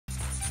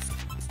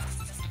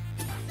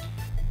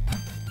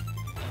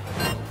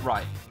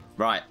Right.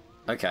 Right.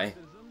 Okay.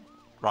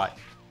 Right.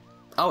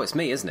 Oh, it's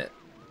me, isn't it?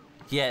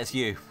 Yeah, it's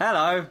you.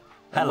 Hello. And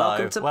Hello.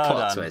 welcome to Well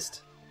Plot done.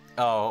 Twist.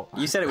 Oh.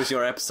 You said it was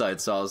your episode,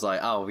 so I was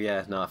like, oh,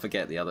 yeah, no, I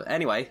forget the other.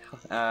 Anyway,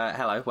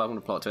 hello, welcome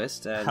to Plot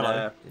Twist. And,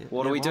 Hello.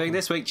 What are we doing welcome.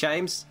 this week,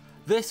 James?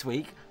 This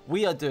week,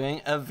 we are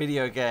doing a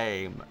video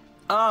game.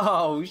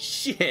 Oh,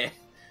 shit.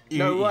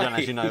 You way. don't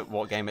actually know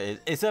what game it is.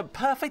 It's a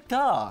Perfect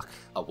Dark.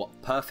 Oh,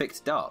 what?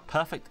 Perfect Dark?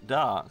 Perfect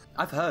Dark.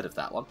 I've heard of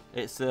that one.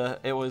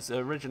 It was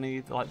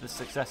originally like the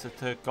successor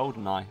to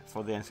GoldenEye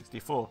for the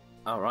N64.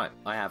 Oh, right.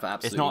 I have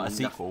absolutely It's not a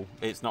sequel.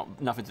 It's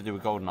not nothing to do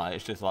with GoldenEye.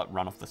 It's just like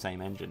run off the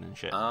same engine and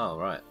shit. Oh,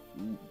 right.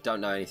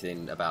 Don't know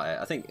anything about it.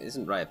 I think,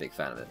 isn't Ray a big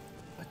fan of it?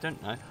 I don't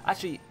know.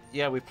 Actually,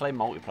 yeah, we played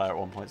multiplayer at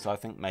one point, so I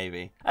think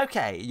maybe.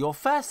 Okay, your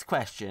first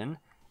question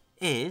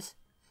is,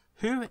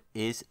 who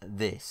is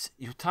this?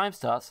 Your time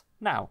starts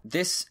now.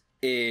 This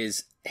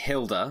is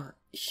Hilda,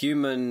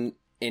 human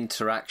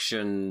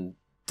interaction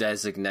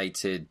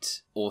designated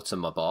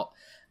Automobot,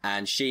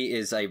 and she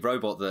is a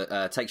robot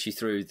that takes you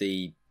through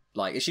the,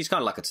 like, she's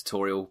kind of like a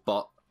tutorial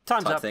bot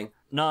Time's type up. thing.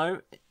 No,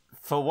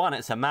 for one,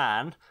 it's a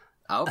man.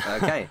 Oh,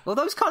 okay. Well,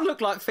 those kind of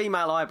look like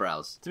female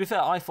eyebrows. To be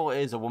fair, I thought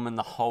it is a woman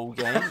the whole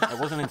game. It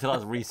wasn't until I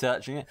was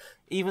researching it.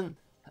 Even,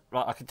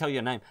 right, I can tell you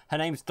her name. Her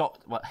name's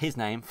his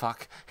name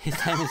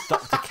is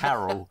Dr.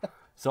 Carroll.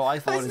 So I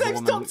thought His it was a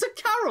name's woman. Dr.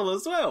 Carroll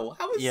as well.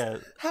 Yeah.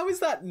 How is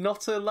that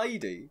not a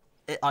lady?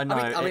 I know.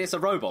 I mean, it's a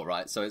robot,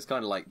 right? So it's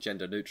kind of like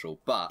gender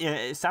neutral, but... Yeah,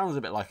 it sounds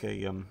a bit like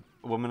a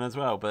woman as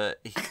well, but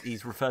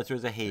he's referred to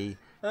as a he,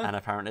 and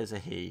apparently as a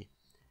he.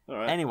 All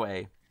right.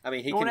 Anyway. I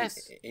mean,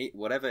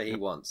 whatever he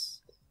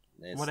wants.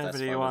 Whatever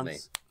he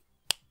wants.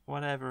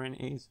 Whatever it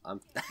is.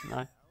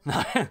 No.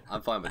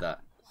 I'm fine with that.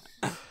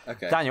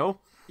 Okay. Daniel,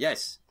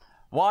 Yes.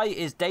 why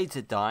is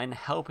Datadyne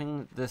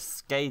helping the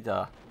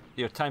Skader?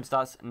 Your time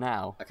starts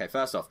now. Okay,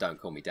 first off, don't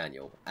call me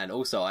Daniel. And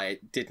also, I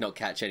did not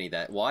catch any of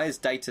that. Why is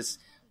data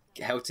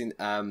helping...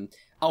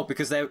 Oh,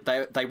 because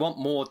they want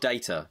more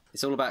data.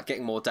 It's all about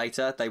getting more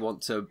data. They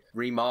want to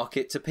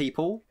remarket to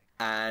people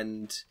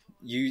and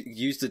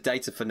use the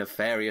data for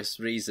nefarious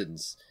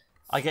reasons.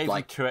 I gave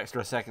you 2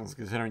 extra seconds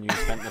considering you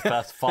spent the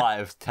first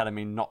 5 telling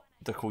me not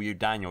to call you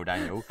Daniel.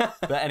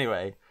 But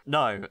anyway,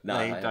 no,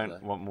 they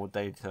don't want more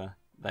data.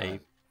 They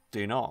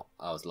do not.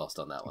 I was lost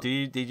on that one.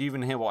 Did you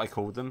even hear what I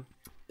called them?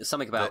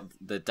 Something about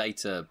the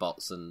data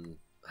bots and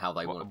how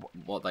they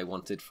what they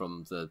wanted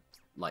from the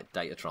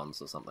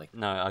Datatrons or something.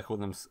 No, I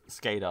called them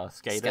Skader.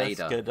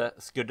 Skader.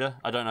 Skudder.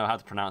 I don't know how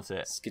to pronounce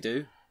it.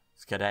 Skidoo?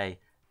 Skaday.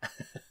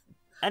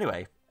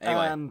 Anyway.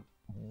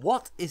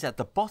 What is at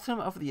the bottom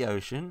of the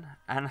ocean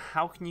and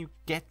how can you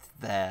get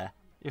there?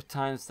 Your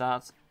time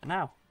starts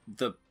now.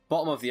 The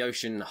bottom of the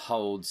ocean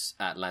holds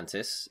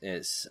Atlantis.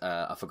 It's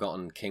a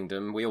forgotten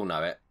kingdom. We all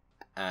know it.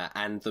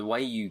 And the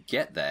way you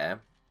get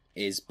there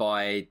is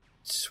by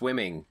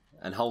swimming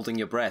and holding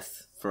your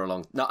breath for a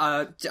long... No,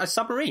 a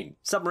submarine.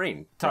 Time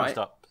right?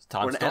 stop.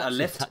 Time stop. A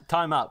lift.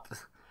 Time up.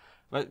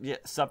 Well, yeah,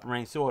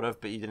 submarine sort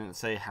of, but you didn't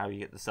say how you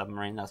get the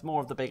submarine. That's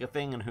more of the bigger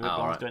thing and who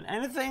everyone's doing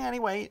anything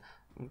anyway.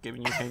 I'm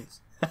giving you hints.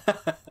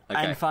 Okay.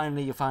 And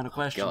finally, your final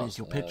question God. is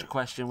your picture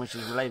question, which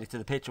is related to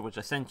the picture which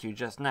I sent you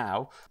just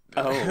now.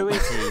 Oh. Who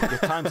is he? Your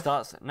time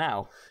starts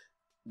now.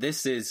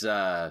 This is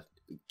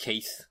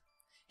Keith.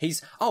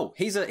 He's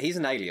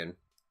an alien,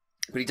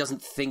 but he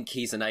doesn't think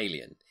he's an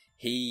alien.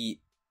 He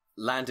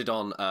landed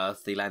on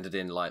Earth. He landed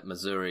in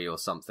Missouri or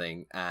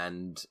something,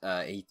 and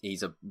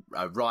he's a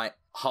right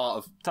heart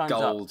of Time's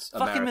gold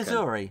up. American. Fucking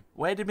Missouri.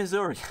 Where did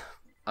Missouri?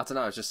 I don't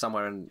know. It's just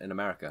somewhere in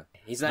America.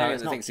 He's an alien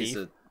it's that not thinks he's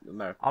Keith.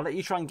 American. I'll let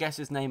you try and guess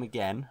his name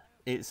again.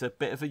 It's a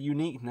bit of a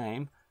unique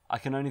name. I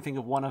can only think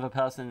of one other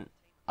person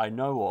I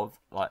know of,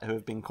 who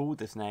have been called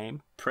this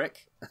name.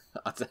 Prick.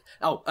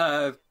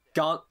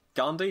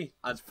 Gandhi.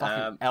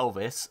 Fucking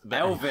Elvis.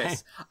 But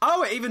Elvis.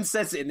 Oh, it even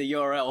says it in the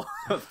URL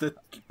of the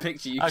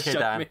picture you okay, showed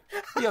Dan. me.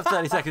 You have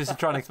 30 seconds to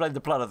try and explain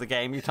the plot of the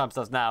game. Your time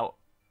starts now.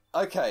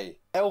 Okay,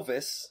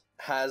 Elvis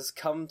has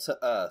come to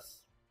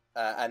Earth,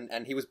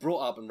 and he was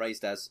brought up and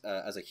raised as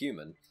a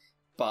human,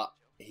 but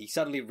he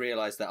suddenly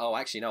realised that, oh,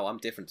 actually, no, I'm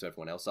different to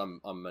everyone else.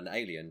 I'm an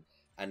alien,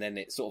 and then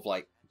it sort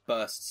of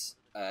bursts.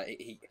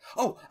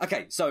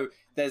 So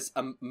there's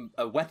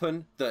a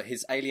weapon that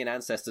his alien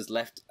ancestors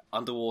left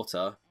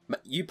underwater.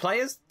 You play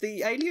as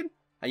the alien,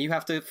 and you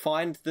have to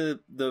find the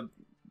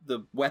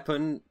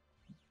weapon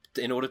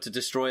in order to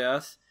destroy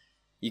Earth.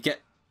 You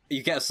get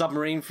a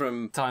submarine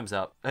from... Time's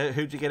up.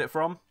 Who'd you get it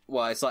from?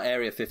 Well, it's like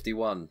Area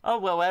 51. Oh,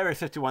 well, Area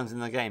 51's in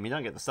the game. You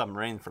don't get the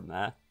submarine from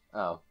there.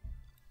 Oh.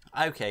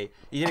 Okay.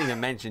 You didn't even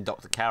mention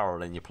Dr.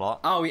 Carroll in your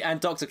plot. Oh, and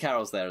Dr.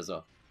 Carroll's there as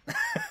well.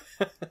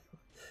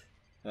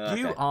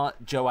 You are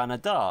Joanna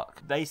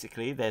Dark.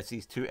 Basically, there's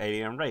these 2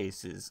 alien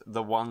races.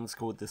 The one's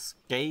called the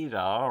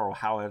Skadar, or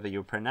however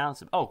you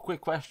pronounce it. Oh,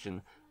 quick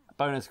question.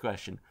 Bonus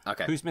question.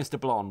 Okay. Who's Mr.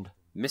 Blonde?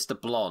 Mr.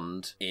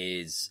 Blonde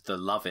is the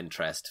love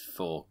interest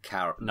for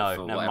Carroll.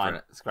 No, never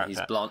mind. Scrap He's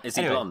that. blonde. Is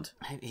Anyway, he blonde?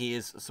 He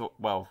is...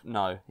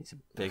 no, he's a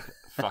big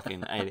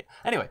fucking alien.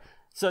 Anyway,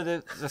 So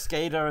the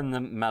Skader and the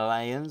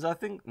Malayans, I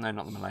think. No,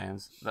 not the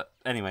Malayans.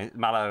 Anyway,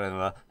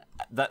 Malala.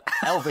 That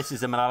Elvis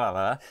is a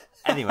Malala.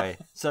 Anyway,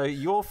 so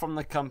you're from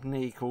the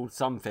company called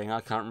something.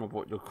 I can't remember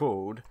what you're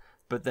called.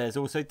 But there's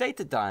also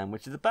Datadyne,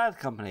 which is a bad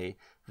company.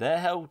 They're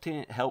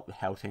helping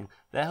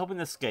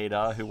the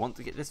Skader who want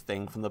to get this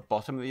thing from the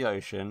bottom of the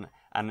ocean,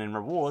 and in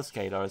reward,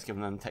 Skader has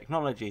given them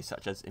technology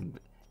such as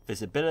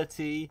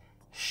invisibility,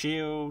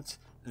 shields,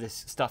 this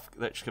stuff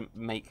that can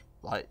make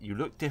you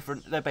look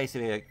different. They're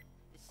basically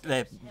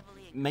they're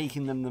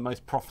making them the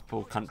most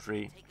profitable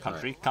company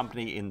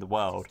in the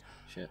world.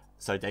 Shit.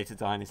 So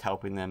Datadyne is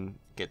helping them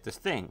get this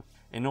thing.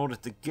 In order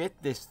to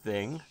get this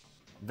thing,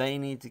 they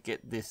need to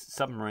get this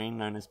submarine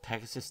known as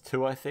Pegasus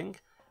 2, I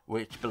think,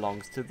 which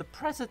belongs to the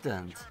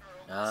president.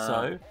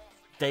 So,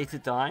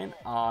 Datadyne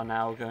are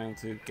now going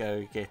to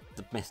go get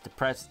Mr.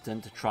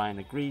 President to try and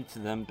agree to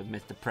them, but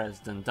Mr.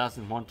 President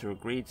doesn't want to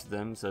agree to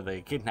them, so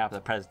they kidnap the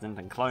president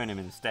and clone him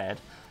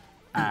instead.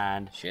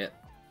 And shit,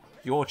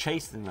 you're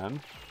chasing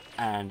them,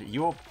 and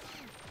your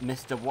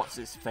Mr.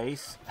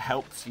 What's-His-Face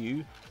helps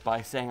you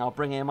by saying, I'll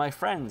bring in my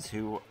friends,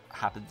 who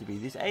happen to be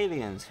these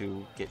aliens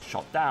who get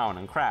shot down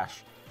and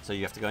crash. So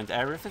you have to go into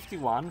Area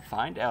 51,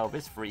 find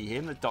Elvis, free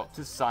him. The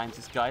doctor's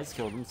scientist guys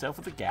killed himself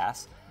with the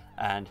gas,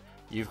 and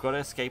you've got to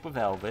escape with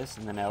Elvis,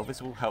 and then Elvis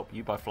will help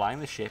you by flying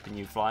the ship, and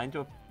you fly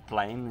into a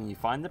plane, and you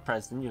find the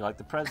president. You're like,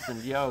 the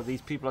president, yo,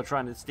 these people are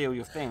trying to steal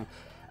your thing.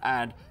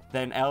 And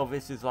then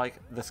Elvis is like,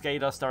 the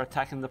Skader start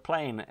attacking the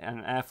plane,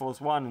 and Air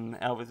Force One, and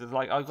Elvis is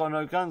like, I've got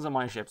no guns on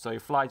my ship, so he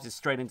flies just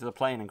straight into the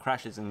plane and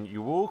crashes, and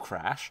you all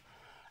crash.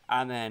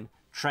 And then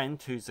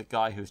Trent, who's the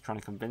guy who's trying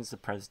to convince the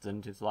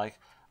president, is like,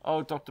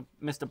 oh,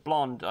 Mr.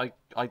 Blonde,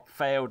 I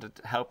failed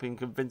at helping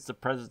convince the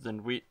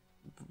president,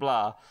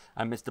 blah.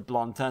 And Mr.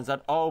 Blonde turns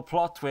out, oh,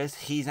 plot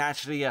twist, he's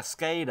actually a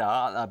Skader,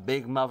 a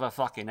big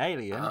motherfucking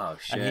alien. Oh,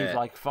 shit. And he's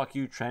like, fuck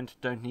you, Trent,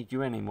 don't need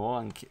you anymore,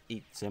 and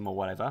eats him or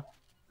whatever.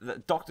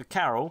 Dr.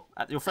 Carroll,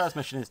 your first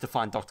mission is to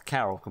find Dr.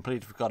 Carroll,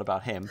 completely forgot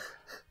about him.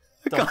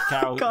 Dr.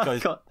 Carroll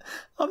goes...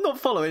 I'm not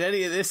following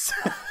any of this.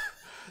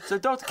 So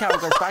Dr. Carroll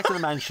goes back to the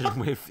mansion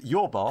with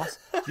your boss.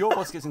 Your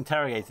boss gets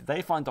interrogated.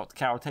 They find Dr.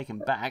 Carroll, take him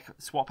back,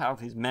 swap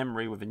out his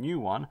memory with a new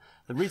one.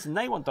 The reason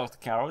they want Dr.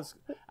 Carroll is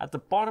at the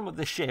bottom of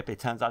the ship, it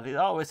turns out,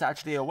 it's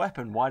actually a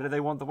weapon. Why do they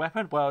want the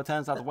weapon? Well, it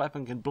turns out the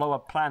weapon can blow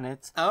up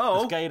planets.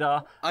 Oh, the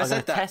Skader I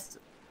said that.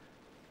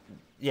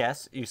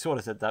 Yes, you sort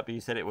of said that, but you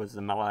said it was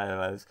the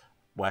Malala's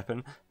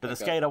weapon. But the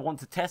Skader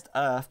want to test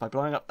Earth by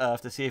blowing up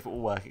Earth to see if it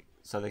will work,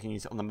 so they can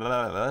use it on the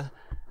Malala.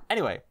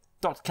 Anyway,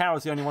 Dr.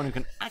 Carroll's the only one who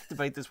can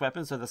activate this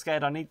weapon, so the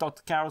Skader need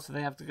Dr. Carroll, so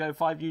they have to go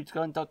 5 you to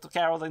go and Dr.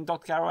 Carroll, then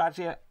Dr. Carroll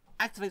actually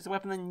activates the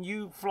weapon, and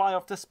you fly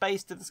off to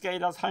space to the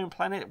Skader's home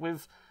planet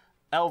with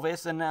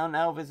Elvis, and now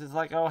Elvis is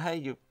like, oh, hey,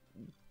 you're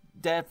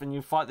deaf, and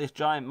you fight this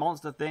giant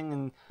monster thing,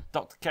 and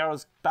Dr.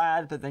 Carroll's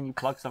bad, but then you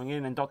plug something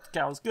in, and Dr.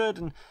 Carroll's good,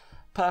 and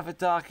Perfect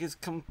Dark is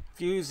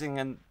confusing,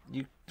 and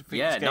you defeat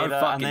the Skader, no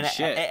fucking and then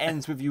shit. It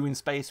ends with you in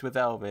space with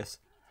Elvis,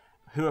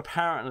 who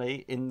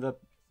apparently, in the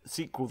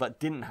sequel that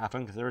didn't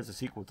happen, because there is a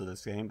sequel to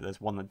this game, but there's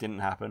one that didn't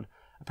happen.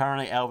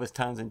 Apparently, Elvis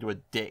turns into a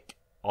dick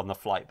on the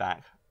flight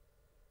back.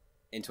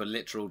 Into a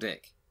literal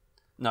dick?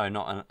 No,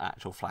 not an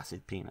actual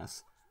flaccid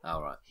penis.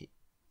 Oh, right.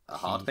 A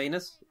hard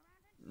penis?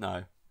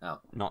 No. Oh.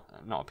 Not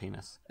a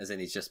penis. As in,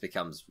 he just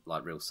becomes,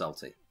 like, real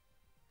salty.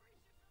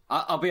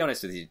 I'll be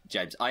honest with you,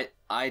 James.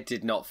 I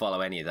did not follow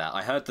any of that.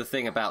 I heard the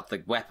thing about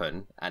the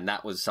weapon, and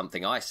that was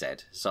something I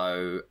said.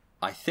 So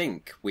I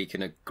think we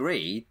can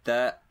agree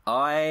that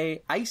I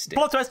aced it.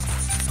 Plot twist!